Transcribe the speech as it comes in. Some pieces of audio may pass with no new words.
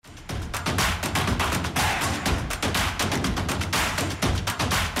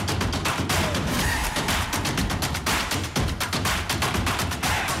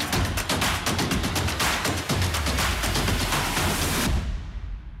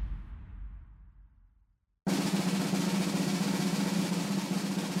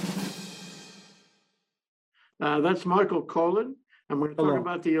That's Michael Colin. I'm going to talk Hello.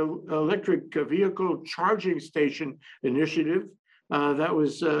 about the electric vehicle charging station initiative that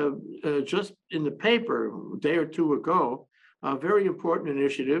was just in the paper a day or two ago. A very important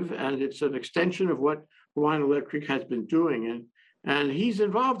initiative, and it's an extension of what Hawaiian Electric has been doing, and he's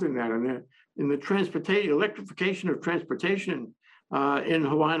involved in that in the transportation electrification of transportation in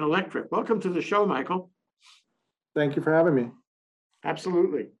Hawaiian Electric. Welcome to the show, Michael. Thank you for having me.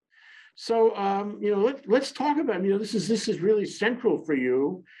 Absolutely. So, let's talk about, this is really central for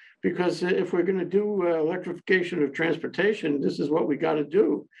you, because if we're going to do electrification of transportation, this is what we got to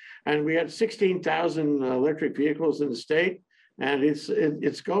do. And we had 16,000 electric vehicles in the state, and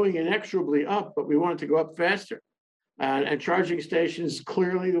it's going inexorably up, but we want it to go up faster. And charging stations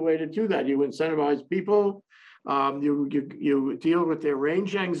clearly the way to do that. You incentivize people, you deal with their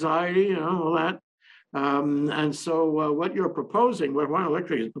range anxiety, all that. And so what you're proposing, what Hawaiian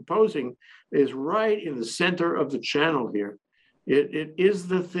Electric is proposing, is right in the center of the channel here. It is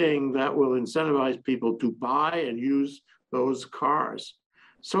the thing that will incentivize people to buy and use those cars.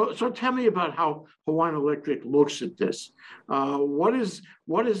 So tell me about how Hawaiian Electric looks at this. What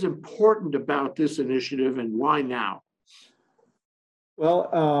is important about this initiative, and why now?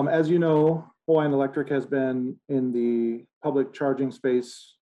 Well, as you know, Hawaiian Electric has been in the public charging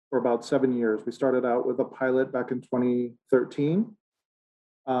space for about 7 years. We started out with a pilot back in 2013.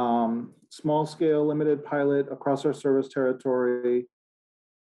 Small scale limited pilot across our service territory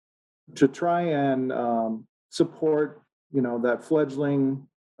to try and support that fledgling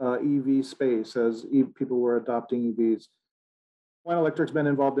EV space as people were adopting EVs. Hawaiian Electric's been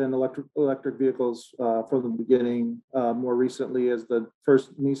involved in electric vehicles from the beginning. More recently, as the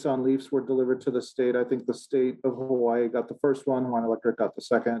first Nissan Leafs were delivered to the state, I think the state of Hawaii got the first one, Hawaiian Electric got the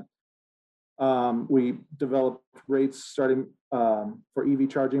second. We developed rates starting for EV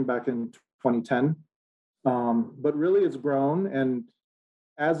charging back in 2010. But really it's grown, and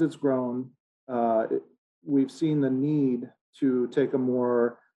as it's grown, we've seen the need to take a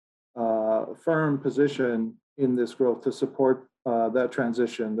more firm position in this growth to support that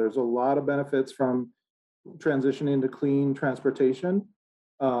transition. There's a lot of benefits from transitioning to clean transportation.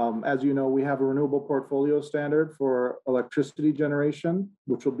 As you know, we have a renewable portfolio standard for electricity generation,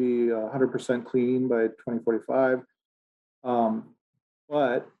 which will be 100% clean by 2045.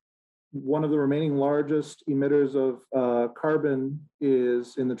 But one of the remaining largest emitters of carbon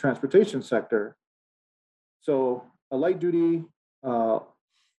is in the transportation sector. So a light duty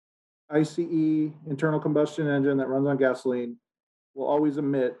ICE, internal combustion engine that runs on gasoline, will always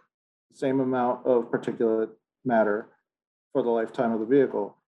emit the same amount of particulate matter for the lifetime of the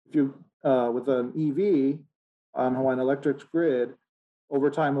vehicle. If you, with an EV on Hawaiian Electric's grid, over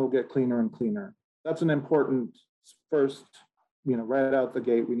time it will get cleaner and cleaner. That's an important first, right out the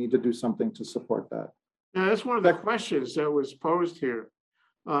gate, we need to do something to support that. Now, that's one of the questions that was posed here.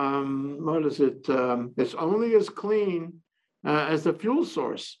 What is it? It's only as clean as the fuel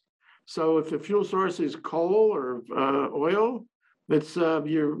source. So if the fuel source is coal or oil, it's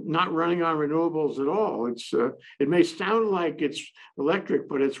you're not running on renewables at all. It may sound like it's electric,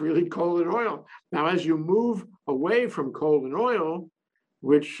 but it's really coal and oil. Now, as you move away from coal and oil,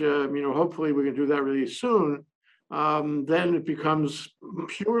 which hopefully we can do that really soon, then it becomes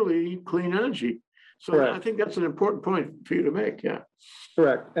purely clean energy. So correct. I think that's an important point for you to make. Yeah,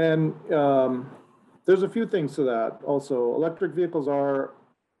 correct. And there's a few things to that. Also, electric vehicles are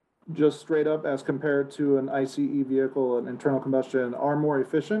just straight up, as compared to an ICE vehicle, an internal combustion, are more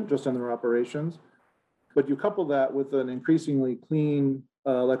efficient just in their operations. But you couple that with an increasingly clean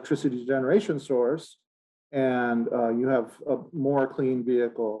electricity generation source, and you have a more clean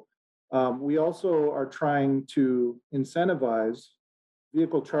vehicle. We also are trying to incentivize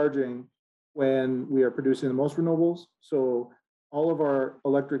vehicle charging when we are producing the most renewables. So all of our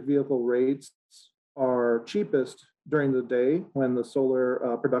electric vehicle rates are cheapest during the day when the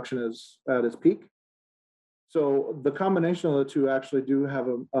solar production is at its peak. So the combination of the two actually do have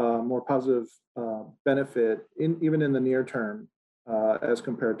a more positive benefit even in the near term as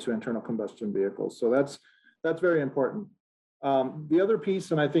compared to internal combustion vehicles. So that's very important. The other piece,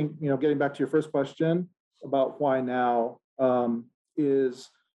 and I think getting back to your first question about why now,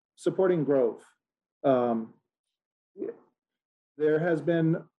 is supporting growth. There has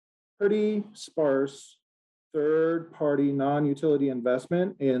been pretty sparse third-party non-utility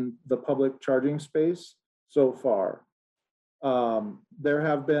investment in the public charging space so far. There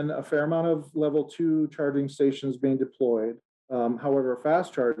have been a fair amount of level 2 charging stations being deployed. However,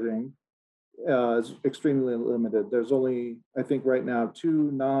 fast charging is extremely limited. There's only, I think right now,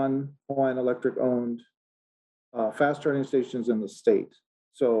 2 non-Hawaiian Electric owned fast charging stations in the state.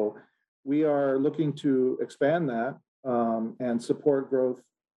 So we are looking to expand that and support growth,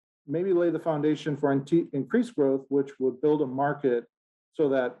 maybe lay the foundation for increased growth, which would build a market so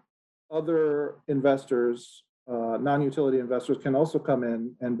that other investors, non-utility investors, can also come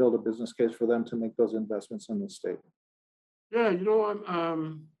in and build a business case for them to make those investments in the state. Yeah,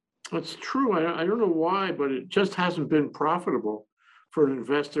 it's true. I don't know why, but it just hasn't been profitable for an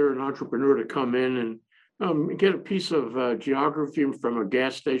investor, an entrepreneur to come in and get a piece of geography from a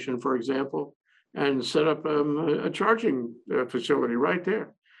gas station, for example, and set up a charging facility right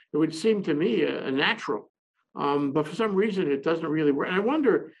there. It would seem to me a natural, but for some reason it doesn't really work. And I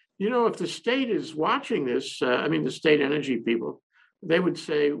wonder, if the state is watching this, the state energy people, they would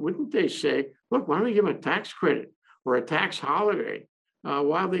say, wouldn't they say, look, why don't we give them a tax credit or a tax holiday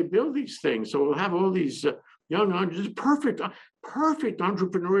while they build these things? So we'll have all these young entrepreneurs. Perfect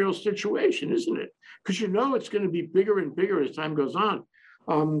entrepreneurial situation, isn't it? Because it's going to be bigger and bigger as time goes on.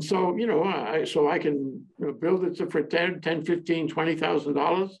 So I can build it for $10, 15,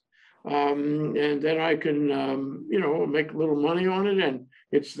 $20,000, and then I can make a little money on it, and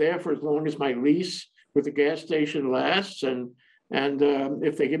it's there for as long as my lease with the gas station lasts. And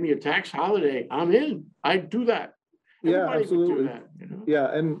if they give me a tax holiday, I'm in. I'd do that. Yeah, Everybody would do absolutely. that,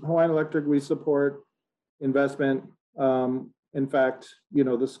 Yeah, and Hawaiian Electric, we support investment. In fact,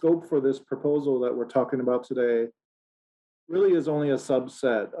 the scope for this proposal that we're talking about today really is only a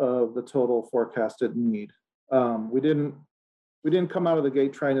subset of the total forecasted need. We didn't come out of the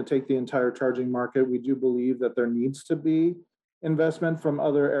gate trying to take the entire charging market. We do believe that there needs to be investment from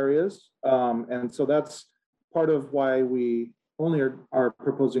other areas, and so that's part of why we only are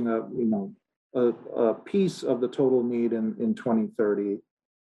proposing a piece of the total need in 2030.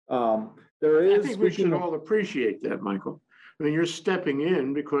 There is. I think we should all appreciate that, Michael. You're stepping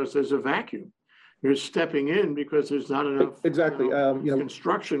in because there's a vacuum. You're stepping in because there's not enough exactly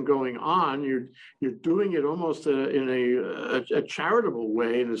construction going on. You're doing it almost in a charitable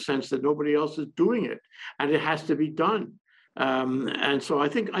way, in the sense that nobody else is doing it, and it has to be done. And so I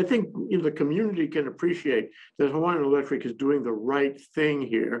think the community can appreciate that Hawaiian Electric is doing the right thing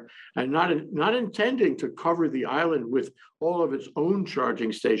here, and not intending to cover the island with all of its own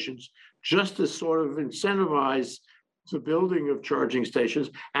charging stations, just to sort of incentivize the building of charging stations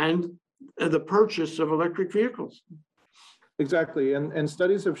and the purchase of electric vehicles. Exactly, and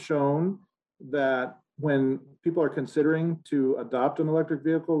studies have shown that when people are considering to adopt an electric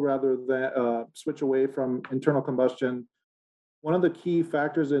vehicle rather than switch away from internal combustion, one of the key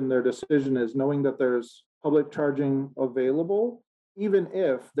factors in their decision is knowing that there's public charging available, even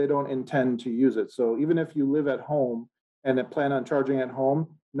if they don't intend to use it. So even if you live at home and plan on charging at home,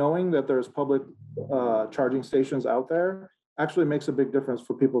 knowing that there's public charging stations out there actually makes a big difference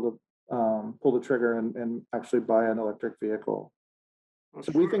for people to pull the trigger and actually buy an electric vehicle.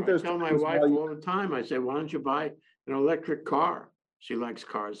 So we think there's. I tell my wife all the time. I say, "Why don't you buy an electric car?" She likes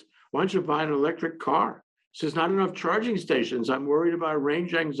cars. Why don't you buy an electric car? She says, "Not enough charging stations. I'm worried about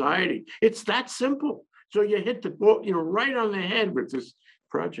range anxiety." It's that simple. So you hit the ball, right on the head with this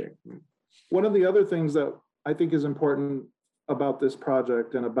project. One of the other things that I think is important about this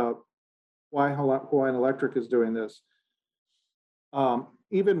project and about why Hawaiian Electric is doing this,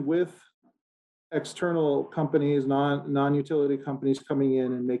 even with external companies, non-utility companies coming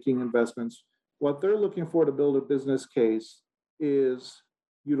in and making investments, what they're looking for to build a business case is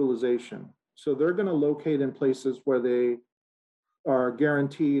utilization. So they're going to locate in places where they are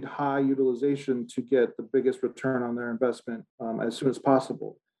guaranteed high utilization to get the biggest return on their investment as soon as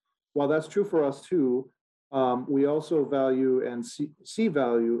possible. While that's true for us too, we also value and see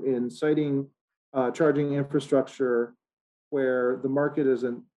value in siting charging infrastructure where the market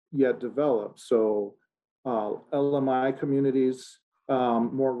isn't yet developed. So LMI communities,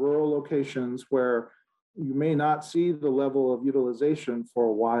 more rural locations where you may not see the level of utilization for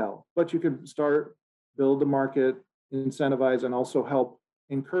a while, but you can build the market, incentivize, and also help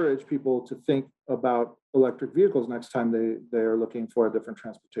encourage people to think about electric vehicles next time they are looking for a different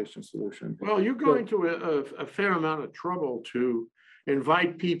transportation solution. Well, you're going to a fair amount of trouble to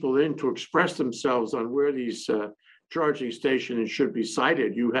invite people in to express themselves on where these charging stations should be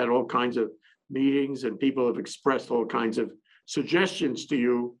sited. You had all kinds of meetings and people have expressed all kinds of suggestions to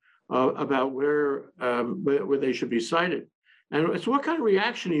you about where they should be sited. And so what kind of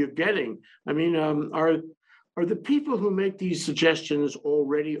reaction are you getting? Are the people who make these suggestions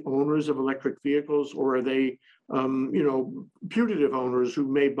already owners of electric vehicles, or are they, putative owners who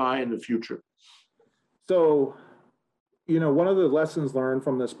may buy in the future? So, one of the lessons learned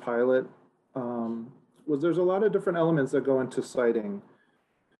from this pilot was there's a lot of different elements that go into siting.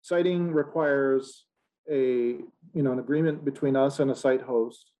 Siting requires an agreement between us and a site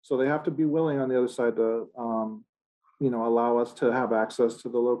host. So they have to be willing on the other side to, allow us to have access to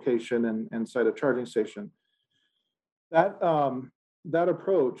the location and site a charging station. That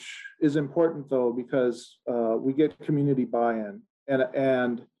approach is important though, because we get community buy-in,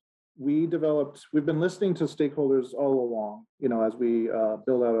 and we've been listening to stakeholders all along, as we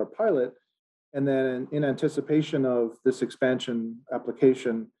build out our pilot. And then in anticipation of this expansion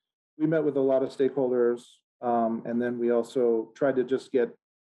application, we met with a lot of stakeholders. And then we also tried to just get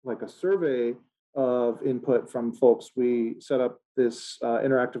like a survey of input from folks. We set up this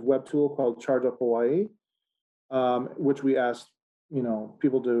interactive web tool called Charge Up Hawaii, which we asked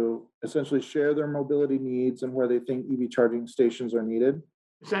people to essentially share their mobility needs and where they think EV charging stations are needed.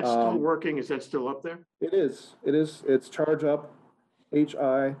 Is that still working? Is that still up there? It is. It's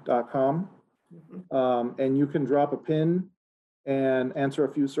chargeuphi.com. And you can drop a pin and answer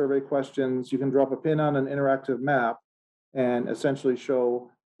a few survey questions. You can drop a pin on an interactive map and essentially show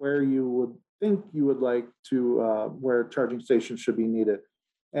where you would think you would like to, where charging stations should be needed.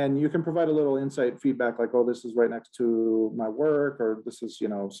 And you can provide a little insight feedback like, oh, this is right next to my work, or this is,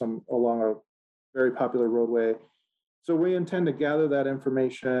 some along a very popular roadway. So we intend to gather that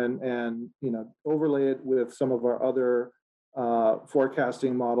information and, overlay it with some of our other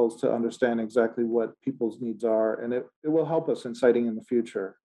forecasting models to understand exactly what people's needs are. And it will help us in siting in the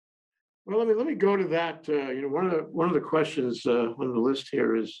future. Well, let me go to that. One of the questions on the list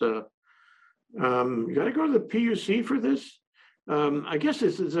here is, you got to go to the PUC for this? I guess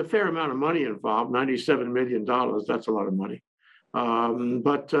this is a fair amount of money involved, $97 million. That's a lot of money.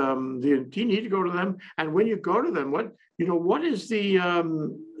 But do you need to go to them? And when you go to them, what is the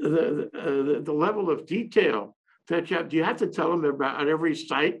level of detail that you have? Do you have to tell them about at every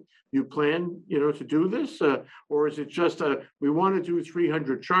site you plan, to do this? Or is it just we want to do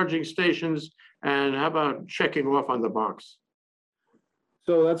 300 charging stations, and how about checking off on the box?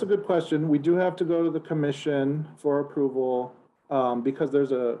 So that's a good question. We do have to go to the commission for approval because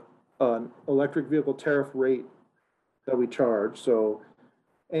there's an electric vehicle tariff rate that we charge. So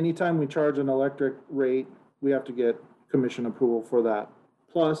anytime we charge an electric rate, we have to get commission approval for that.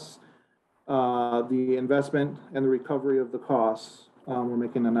 Plus the investment and the recovery of the costs, we're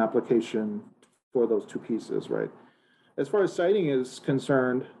making an application for those two pieces, right? As far as siting is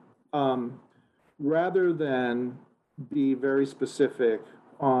concerned, rather than be very specific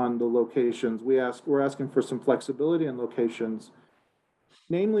on the locations, we're asking for some flexibility in locations,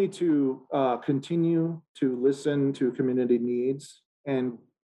 namely to continue to listen to community needs and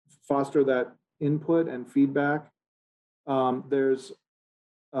foster that input and feedback. There's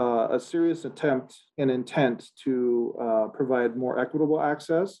a serious attempt and intent to provide more equitable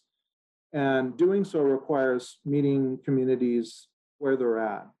access, and doing so requires meeting communities where they're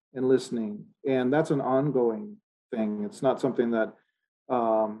at and listening. And that's an ongoing thing. It's not something that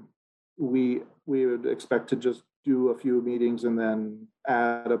we would expect to just do a few meetings and then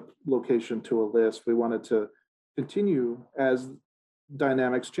add a location to a list. We wanted to continue as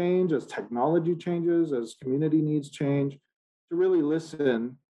dynamics change, as technology changes, as community needs change, to really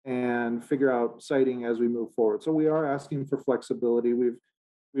listen and figure out siting as we move forward. So we are asking for flexibility. We've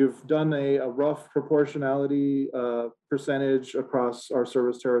done a rough proportionality percentage across our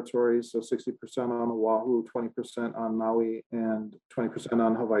service territories. So 60% on Oahu, 20% on Maui, and 20%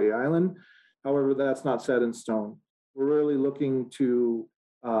 on Hawaii Island. However, that's not set in stone. We're really looking to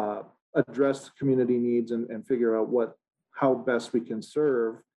address community needs and figure out how best we can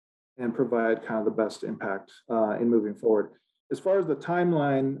serve and provide kind of the best impact in moving forward. As far as the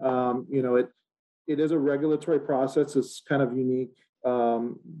timeline, it is a regulatory process. It's kind of unique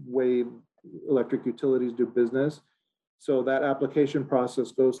way electric utilities do business. So that application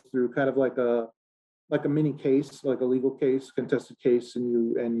process goes through kind of like a mini case, like a legal case, contested case, and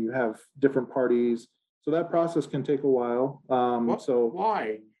you have different parties. So that process can take a while.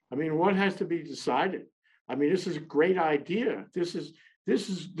 Why? I mean, what has to be decided? I mean, this is a great idea. This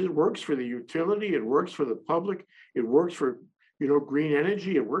works for the utility. It works for the public. It works for green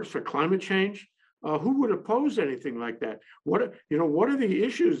energy. It works for climate change. Who would oppose anything like that? What are the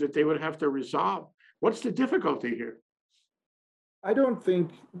issues that they would have to resolve? What's the difficulty here? I don't think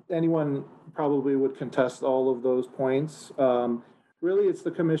anyone probably would contest all of those points. Really, it's the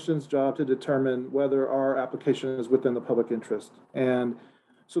commission's job to determine whether our application is within the public interest. And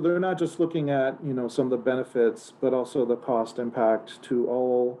so they're not just looking at, some of the benefits, but also the cost impact to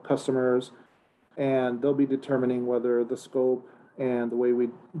all customers. And they'll be determining whether the scope and the way we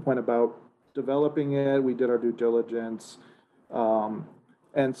went about developing it, we did our due diligence.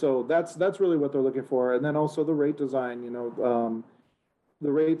 And so that's really what they're looking for. And then also the rate design,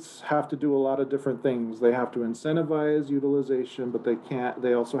 the rates have to do a lot of different things. They have to incentivize utilization, but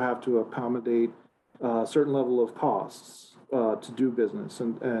they also have to accommodate a certain level of costs to do business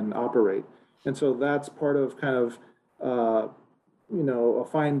and operate. And so that's part of kind of, a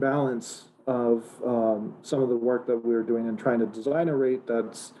fine balance of some of the work that we're doing and trying to design a rate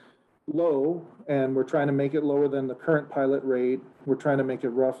that's low, and we're trying to make it lower than the current pilot rate. We're trying to make it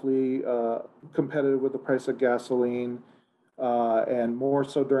roughly competitive with the price of gasoline, and more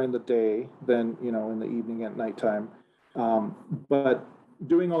so during the day than, in the evening at nighttime. But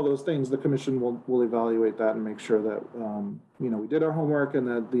doing all those things, the commission will evaluate that and make sure that, we did our homework and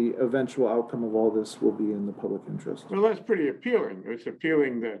that the eventual outcome of all this will be in the public interest. Well, that's pretty appealing. It's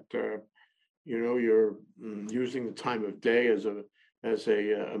appealing that, you're using the time of day as a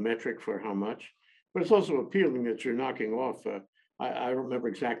metric for how much. But it's also appealing that you're knocking off, I don't remember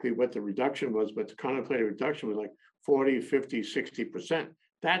exactly what the reduction was, but the contemplated reduction was like 40, 50, 60%.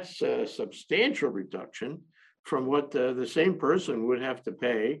 That's a substantial reduction from what the same person would have to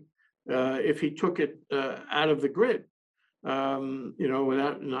pay if he took it out of the grid,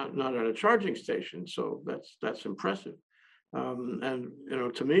 without not at a charging station. So that's impressive. And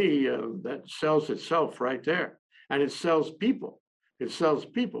to me, that sells itself right there, and it sells people. It sells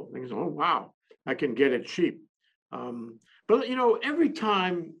people. Things. Oh wow, I can get it cheap. But every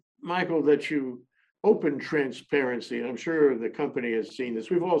time, Michael, that you open transparency, and I'm sure the company has seen this.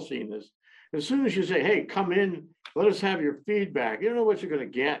 We've all seen this. As soon as you say, "Hey, come in, let us have your feedback," you don't know what you're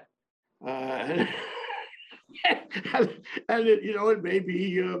going to get. And it may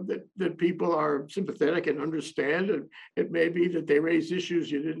be that people are sympathetic and understand, and it may be that they raise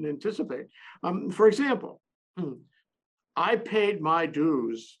issues you didn't anticipate. For example, I paid my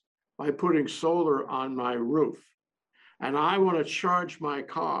dues by putting solar on my roof, and I want to charge my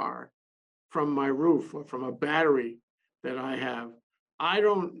car from my roof or from a battery that I have. I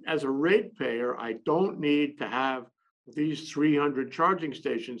don't, as a ratepayer, I don't need to have these 300 charging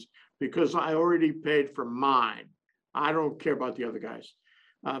stations because I already paid for mine. I don't care about the other guys.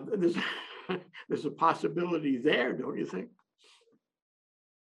 There's a possibility there, don't you think?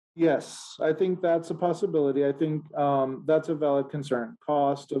 Yes, I think that's a possibility. I think that's a valid concern.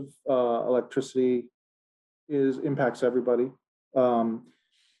 Cost of electricity impacts everybody.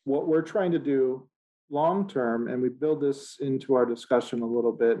 What we're trying to do long term, and we build this into our discussion a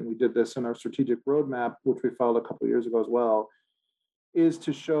little bit, and we did this in our strategic roadmap, which we filed a couple of years ago as well, is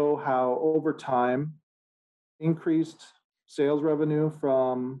to show how over time increased sales revenue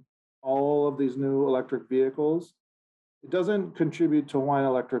from all of these new electric vehicles, it doesn't contribute to Hawaiian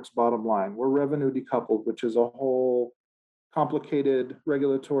Electric's bottom line. We're revenue decoupled, which is a whole complicated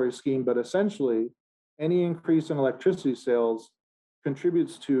regulatory scheme, but essentially any increase in electricity sales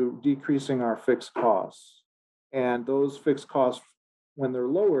contributes to decreasing our fixed costs. And those fixed costs, when they're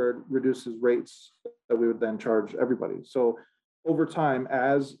lowered, reduces rates that we would then charge everybody. So over time,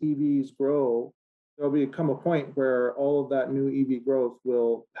 as EVs grow, there'll become a point where all of that new EV growth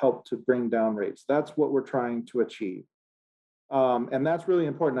will help to bring down rates. That's what we're trying to achieve. And that's really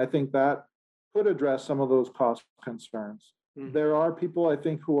important. I think that could address some of those cost concerns. Mm-hmm. There are people, I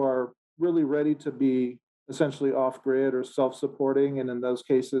think, who are really ready to be essentially off-grid or self-supporting. And in those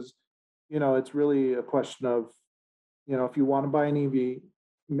cases, it's really a question of, if you want to buy an EV,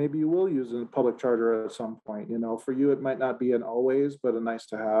 maybe you will use a public charger at some point. For you, it might not be an always, but a nice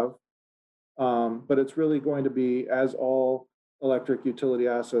to have. But it's really going to be, as all electric utility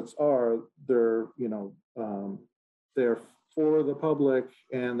assets are, they're for the public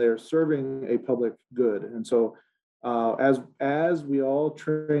and they're serving a public good. And so as we all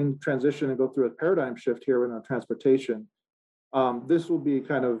transition and go through a paradigm shift here in our transportation, this will be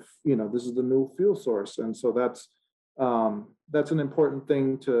kind of, this is the new fuel source. And so that's an important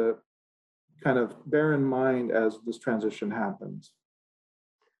thing to kind of bear in mind as this transition happens.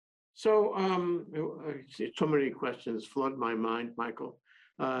 So, so many questions flood my mind, Michael.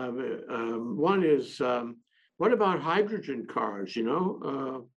 One is, what about hydrogen cars?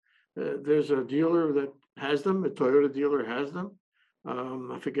 There's a dealer that has them, a Toyota dealer has them.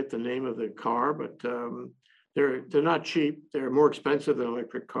 I forget the name of the car, but they're not cheap. They're more expensive than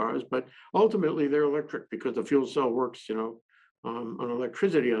electric cars, but ultimately they're electric because the fuel cell works, on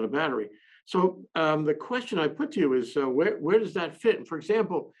electricity on a battery. So the question I put to you is, where does that fit? And for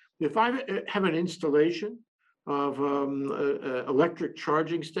example, if I have an installation of an electric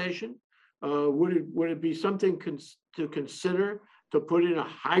charging station, would it be something to consider to put in a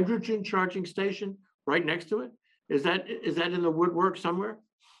hydrogen charging station right next to it? Is that in the woodwork somewhere?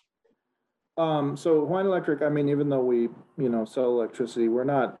 So Hawaiian Electric, even though we sell electricity, we're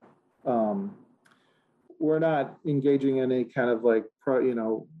not engaging in any kind of like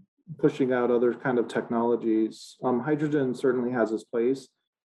pushing out other kind of technologies. Hydrogen certainly has its place.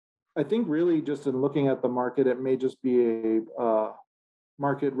 I think really just in looking at the market, it may just be a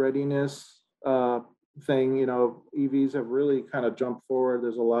market readiness thing. EVs have really kind of jumped forward.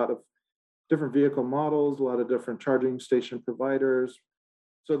 There's a lot of different vehicle models, a lot of different charging station providers.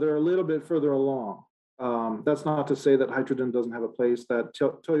 So they're a little bit further along. That's not to say that hydrogen doesn't have a place. That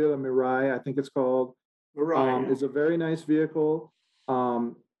Toyota Mirai, I think it's called, is a very nice vehicle.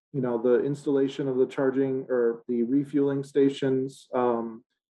 The installation of the charging or the refueling stations,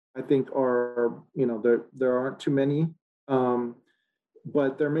 I think are, there aren't too many,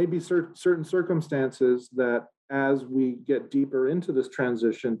 but there may be certain circumstances that as we get deeper into this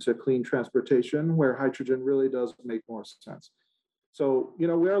transition to clean transportation, where hydrogen really does make more sense. So, we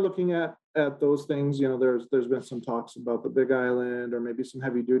are looking at those things. There's been some talks about the Big Island or maybe some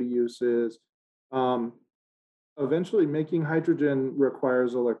heavy duty uses. Eventually, making hydrogen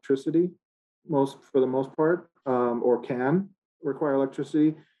requires electricity, for the most part, or can require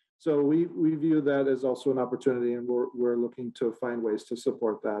electricity. So we view that as also an opportunity, and we're looking to find ways to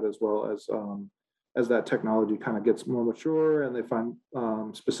support that as well as that technology kind of gets more mature and they find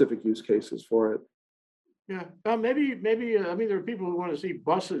specific use cases for it. Yeah, maybe. I mean, there are people who want to see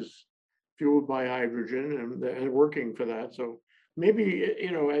buses fueled by hydrogen and working for that. So maybe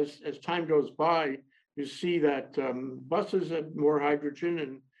as time goes by, you see that buses have more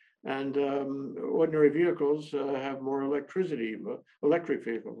hydrogen and ordinary vehicles have more electric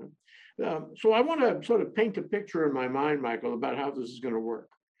vehicles. So I want to sort of paint a picture in my mind, Michael, about how this is going to work.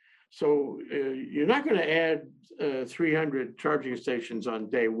 So you're not going to add 300 charging stations on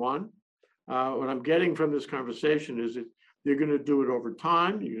day one. What I'm getting from this conversation is that you're going to do it over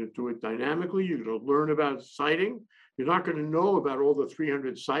time. You're going to do it dynamically. You're going to learn about siting. You're not going to know about all the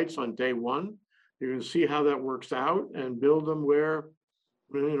 300 sites on day one. You're going to see how that works out and build them where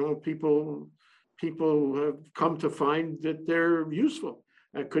people have come to find that they're useful.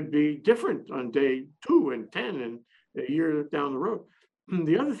 That could be different on day 2 and 10 and a year down the road.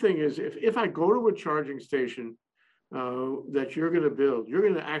 The other thing is, if I go to a charging station that you're going to build, you're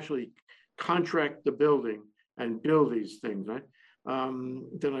going to actually contract the building and build these things, right?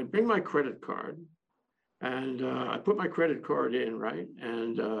 Then I bring my credit card and I put my credit card in, right?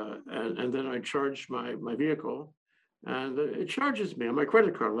 And then I charge my vehicle, and it charges me on my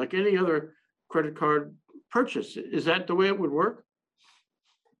credit card like any other credit card purchase. Is that the way it would work?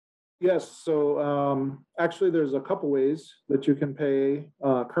 Yes. So actually, there's a couple ways that you can pay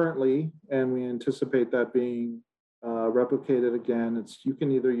currently, and we anticipate that being replicated again. You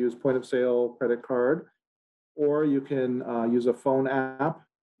can either use point of sale credit card, or you can use a phone app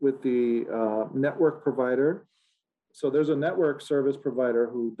with the network provider. So there's a network service provider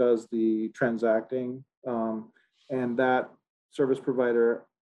who does the transacting, and that service provider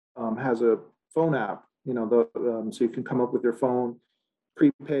has a phone app. So you can come up with your phone,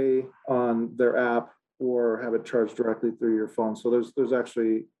 prepay on their app, or have it charged directly through your phone. So there's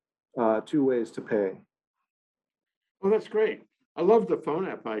actually 2 ways to pay. Well, that's great. I love the phone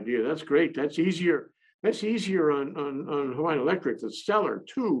app idea. That's great. That's easier. That's easier on Hawaiian Electric. That's stellar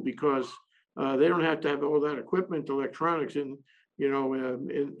too, because they don't have to have all that equipment, electronics in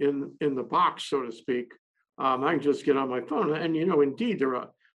the box, so to speak. I can just get on my phone, and indeed, there are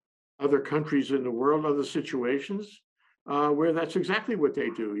other countries in the world, other situations where that's exactly what they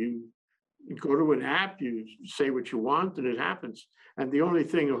do. You go to an app, you say what you want, and it happens. And the only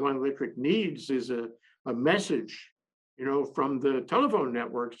thing Hawaiian Electric needs is a message, from the telephone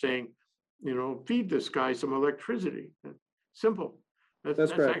network saying, feed this guy some electricity. Simple.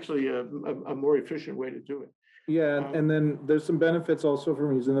 That's actually a more efficient way to do it. Yeah, and then there's some benefits also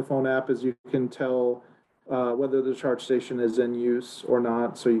from using the phone app, is you can tell whether the charge station is in use or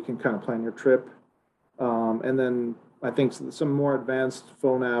not, so you can kind of plan your trip. And then I think some more advanced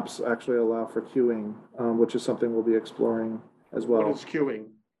phone apps actually allow for queuing, which is something we'll be exploring as well. What is queuing?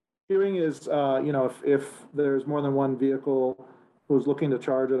 Queuing is, if there's more than one vehicle who's looking to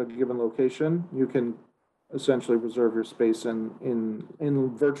charge at a given location, you can essentially reserve your space in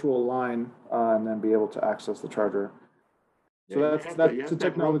virtual line and then be able to access the charger. So that's a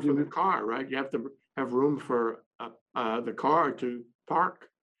technology for the car, right? You have to have room for the car to park.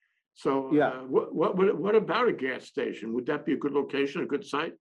 So yeah. What about a gas station? Would that be a good location, a good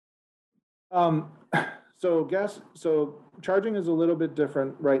site? So charging is a little bit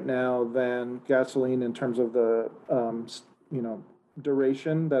different right now than gasoline in terms of the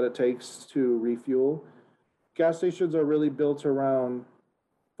duration that it takes to refuel. Gas stations are really built around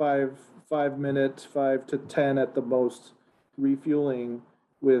 5 minutes, 5 to 10 at the most refueling,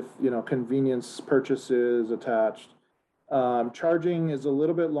 with convenience purchases attached. Charging is a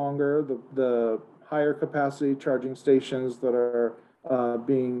little bit longer. The higher capacity charging stations that are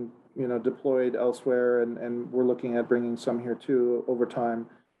being deployed elsewhere, and we're looking at bringing some here too over time.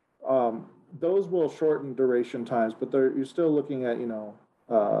 Those will shorten duration times, but you're still looking at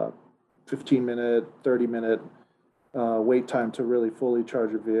 15-minute, 30-minute wait time to really fully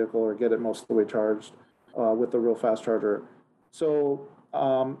charge your vehicle or get it most of the way charged with a real fast charger. So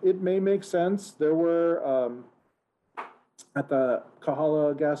it may make sense. There were at the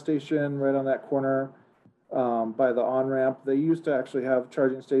Kahala gas station right on that corner by the on-ramp, they used to actually have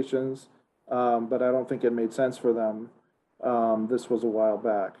charging stations, but I don't think it made sense for them. This was a while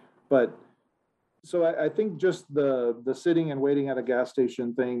back. But so I think just the sitting and waiting at a gas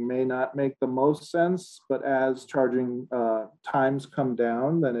station thing may not make the most sense, but as charging times come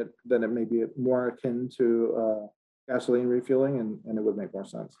down, then it may be more akin to gasoline refueling, and it would make more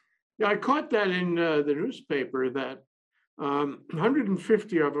sense. Yeah, I caught that in the newspaper that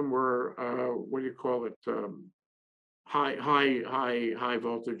 150 of them were what do you call it? High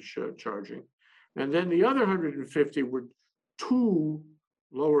voltage charging, and then the other 150 were 2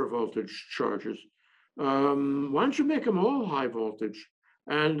 lower voltage chargers. Why don't you make them all high voltage?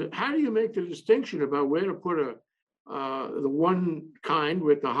 And how do you make the distinction about where to put the one kind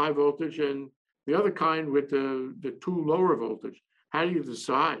with the high voltage and the other kind with the 2 lower voltage? How do you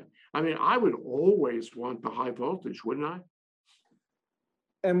decide? I mean, I would always want the high voltage, wouldn't I?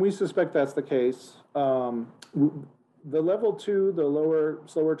 And we suspect that's the case. The level 2, the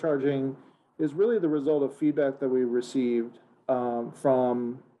slower charging, is really the result of feedback that we received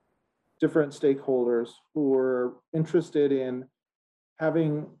from different stakeholders who were interested in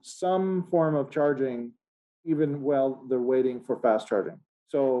having some form of charging even while they're waiting for fast charging.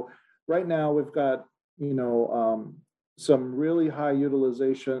 So right now we've got, some really high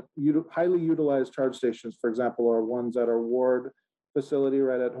utilization, highly utilized charge stations, for example, are ones at our Ward facility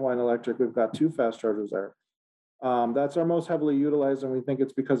right at Hawaiian Electric. We've got 2 fast chargers there. That's our most heavily utilized, and we think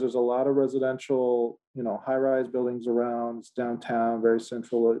it's because there's a lot of residential, high-rise buildings around. It's downtown, very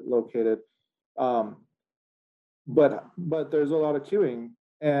central located. But there's a lot of queuing,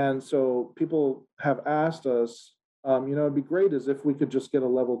 and so people have asked us, it'd be great as if we could just get a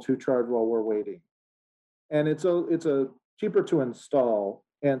level 2 charge while we're waiting. And it's a cheaper to install,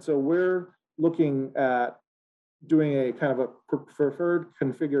 and so we're looking at doing a kind of a preferred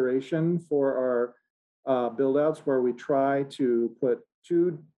configuration for our build outs where we try to put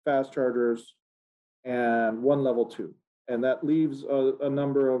 2 fast chargers and 1 level 2. And that leaves a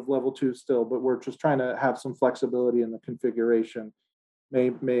number of level 2 still, but we're just trying to have some flexibility in the configuration.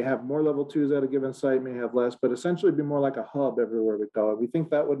 May have more level 2s at a given site, may have less, but essentially be more like a hub everywhere we go. We think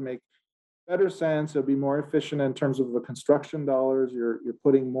that would make better sense. It'll be more efficient in terms of the construction dollars. You're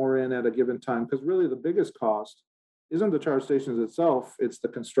putting more in at a given time, because really the biggest cost isn't the charge stations itself, it's the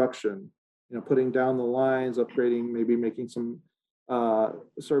construction, putting down the lines, upgrading, maybe making some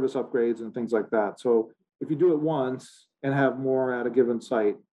service upgrades and things like that. So if you do it once and have more at a given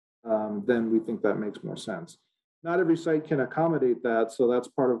site, then we think that makes more sense. Not every site can accommodate that, so that's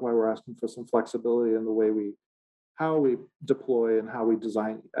part of why we're asking for some flexibility in the way how we deploy and how we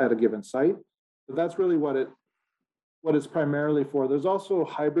design at a given site. But that's really what it's primarily for. There's also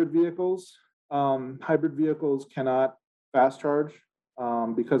hybrid vehicles. Hybrid vehicles cannot fast charge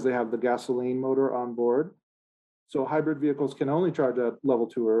because they have the gasoline motor on board. So hybrid vehicles can only charge at level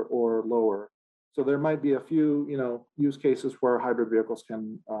 2 or lower. So there might be a few, use cases where hybrid vehicles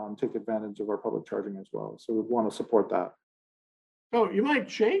can take advantage of our public charging as well. So we want to support that. Oh, you might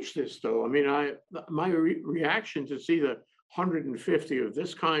change this though. I mean, my reaction to see the 150 of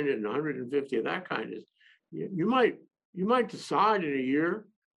this kind and 150 of that kind is you might decide in a year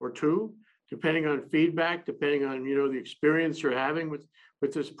or 2, depending on feedback, depending on the experience you're having with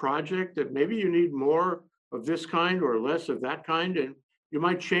this project, that maybe you need more of this kind or less of that kind, and you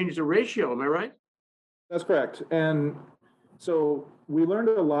might change the ratio. Am I right? That's correct. And so we learned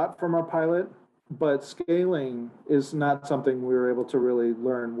a lot from our pilot, but scaling is not something we were able to really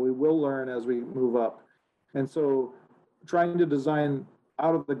learn. We will learn as we move up. And so trying to design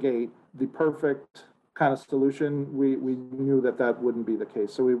out of the gate the perfect kind of solution, we knew that wouldn't be the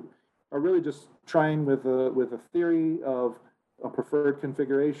case. So we are really just trying with a theory of a preferred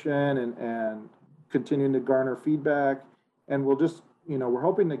configuration and continuing to garner feedback. And we'll just, we're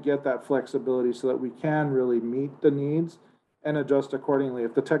hoping to get that flexibility so that we can really meet the needs and adjust accordingly.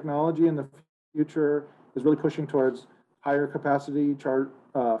 If the technology in the future is really pushing towards higher capacity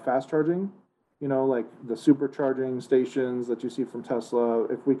fast charging, like the supercharging stations that you see from Tesla,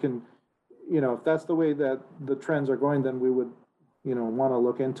 if we can, if that's the way that the trends are going, then we would, want to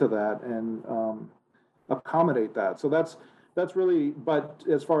look into that. And accommodate that. So that's really, but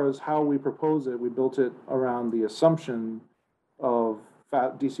as far as how we propose it, we built it around the assumption of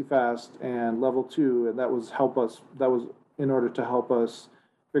DC fast and level 2, and that was in order to help us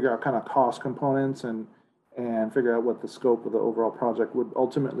figure out kind of cost components and figure out what the scope of the overall project would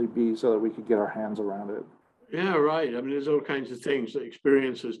ultimately be so that we could get our hands around it. Yeah, right. I mean, there's all kinds of things,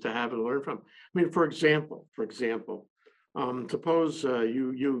 experiences to have and learn from. I mean, for example, suppose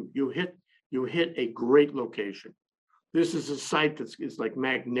you hit a great location. This is a site it's like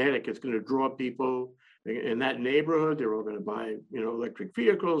magnetic. It's going to draw people in that neighborhood. They're all going to buy, electric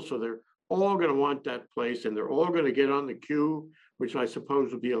vehicles. So they're all going to want that place, and they're all going to get on the queue, which I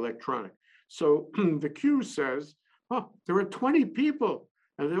suppose would be electronic. So the queue says, oh, there are 20 people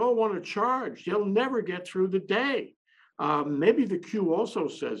and they all want to charge. They'll never get through the day. Maybe the queue also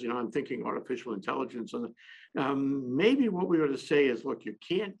says, I'm thinking artificial intelligence. Maybe what we ought to say is, look, you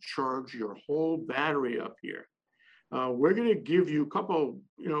can't charge your whole battery up here. We're going to give you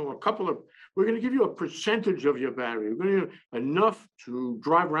we're going to give you a percentage of your battery. We're going to give you enough to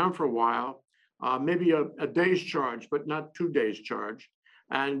drive around for a while, maybe a day's charge, but not 2 days charge.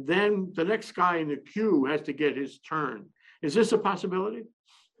 And then the next guy in the queue has to get his turn. Is this a possibility?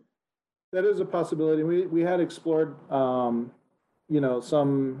 That is a possibility. We had explored, some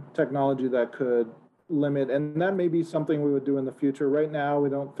technology that could limit, and that may be something we would do in the future. Right now, we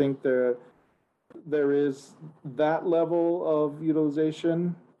don't think there is that level of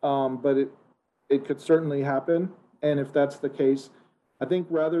utilization, but it could certainly happen. And if that's the case, I think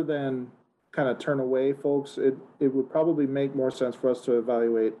rather than kind of turn away folks, it would probably make more sense for us to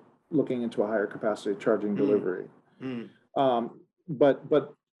evaluate looking into a higher capacity charging delivery.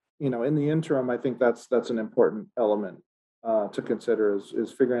 But in the interim, I think that's an important element to consider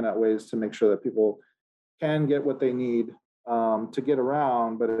is figuring out ways to make sure that people can get what they need to get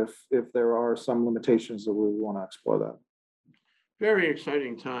around. But if there are some limitations, that we want to explore that. Very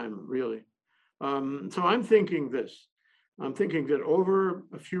exciting time, really. So I'm thinking that over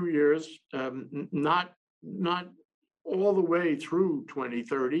a few years, not all the way through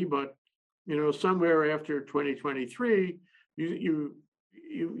 2030, but somewhere after 2023, you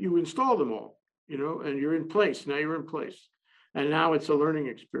install them all, and you're in place. Now you're in place, and now it's a learning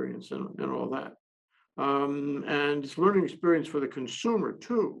experience and all that, and it's a learning experience for the consumer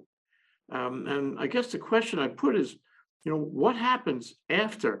too. And I guess the question I put is, what happens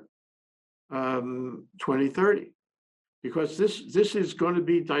after 2030? Because this is going to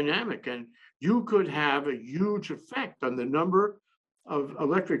be dynamic, and you could have a huge effect on the number of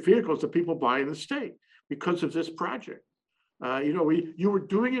electric vehicles that people buy in the state because of this project. You were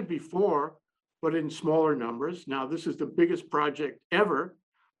doing it before, but in smaller numbers. Now this is the biggest project ever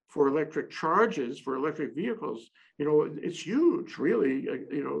for electric charges for electric vehicles. It's huge, really.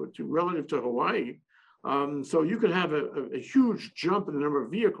 Relative to Hawaii. So you could have a huge jump in the number of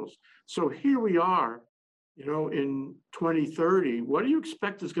vehicles. So here we are, in 2030. What do you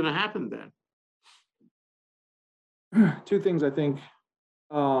expect is going to happen then? Two things, I think,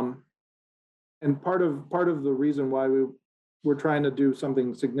 and part of the reason why we're trying to do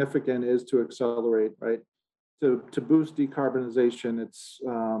something significant is to accelerate, right? To boost decarbonization. It's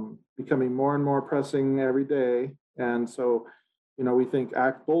becoming more and more pressing every day, and so we think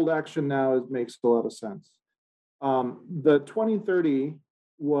bold action now makes a lot of sense. The 2030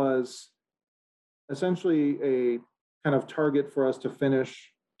 was essentially a kind of target for us to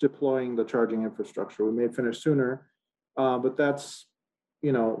finish deploying the charging infrastructure. We may finish sooner, but that's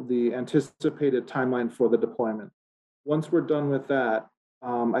the anticipated timeline for the deployment. Once we're done with that,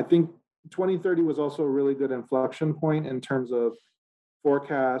 I think 2030 was also a really good inflection point in terms of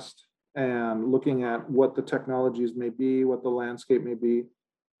forecast and looking at what the technologies may be, what the landscape may be.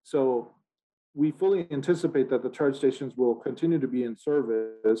 So we fully anticipate that the charge stations will continue to be in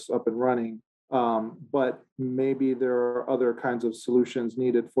service, up and running, but maybe there are other kinds of solutions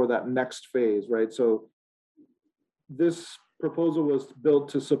needed for that next phase, right? So this proposal was built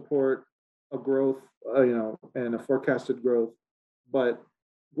to support a growth, and a forecasted growth, but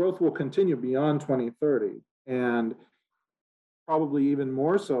growth will continue beyond 2030, and probably even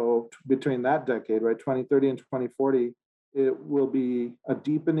more so between that decade, right? 2030 and 2040, it will be a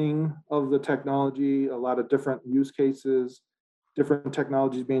deepening of the technology, a lot of different use cases, different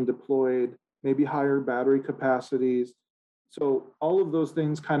technologies being deployed, maybe higher battery capacities. So all of those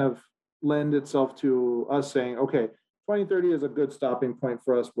things kind of lend itself to us saying, okay, 2030 is a good stopping point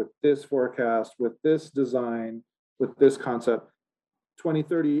for us with this forecast, with this design, with this concept.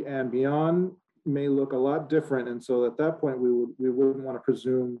 2030 and beyond may look a lot different, and so at that point we wouldn't want to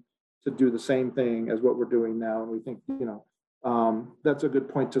presume to do the same thing as what we're doing now. And we think that's a good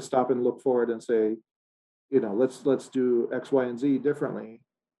point to stop and look forward and say, let's do X, Y, and Z differently.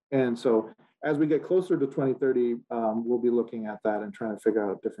 And so as we get closer to 2030, we'll be looking at that and trying to figure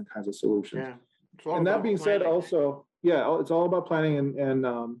out different kinds of solutions. Yeah. It's all And that about being said, planning. also, yeah, it's all about planning and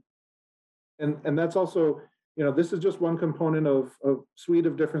that's also, this is just one component of a suite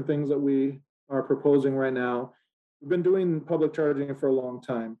of different things that we are proposing right now. We've been doing public charging for a long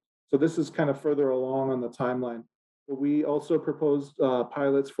time, so this is kind of further along on the timeline. But we also proposed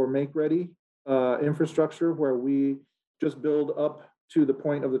pilots for make-ready infrastructure, where we just build up to the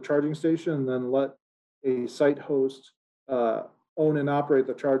point of the charging station and then let a site host own and operate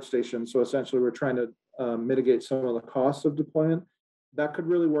the charge station. So essentially, we're trying to mitigate some of the costs of deployment. That could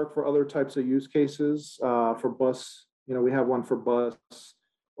really work for other types of use cases. For bus, we have one for bus,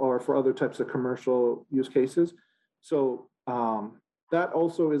 or for other types of commercial use cases. So that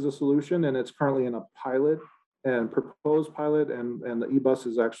also is a solution, and it's currently in a pilot and proposed pilot, and the eBus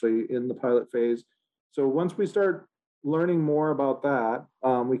is actually in the pilot phase. So once we start learning more about that,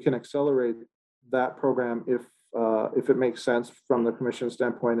 we can accelerate that program if it makes sense from the commission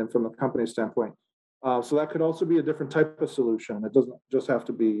standpoint and from the company standpoint. So that could also be a different type of solution. It doesn't just have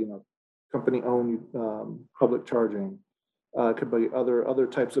to be, company-owned public charging. It could be other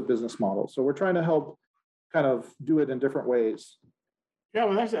types of business models. So we're trying to help kind of do it in different ways. Yeah,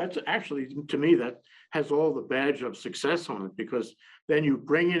 well, that's actually, to me, that has all the badge of success on it, because then you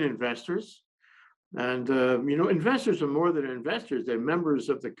bring in investors, and investors are more than investors; they're members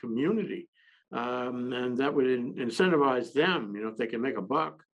of the community, and that would incentivize them, if they can make a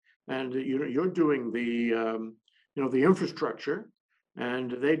buck. And you're doing the the infrastructure, and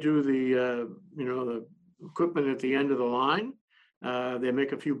they do the equipment at the end of the line. They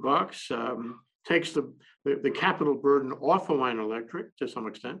make a few bucks. Takes the capital burden off Hawaiian Electric to some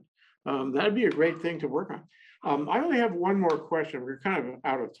extent. That'd be a great thing to work on. I only have one more question. We're kind of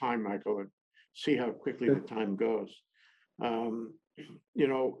out of time, Michael, and see how quickly the time goes. I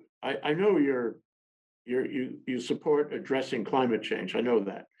know you support addressing climate change. I know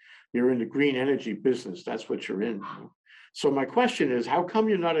that. You're in the green energy business. That's what you're in. So my question is, how come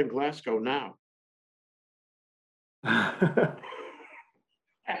you're not in Glasgow now? I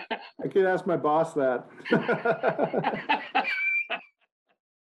could ask my boss that.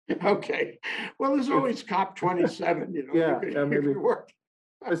 Okay. Well, there's always COP27, Yeah, maybe. you could work.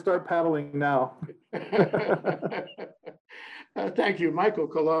 I start paddling now. Thank you, Michael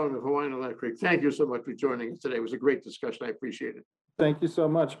Colon of Hawaiian Electric. Thank you so much for joining us today. It was a great discussion. I appreciate it. Thank you so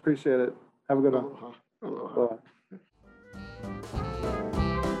much. Appreciate it. Have a good one. Aloha. Aloha. Bye.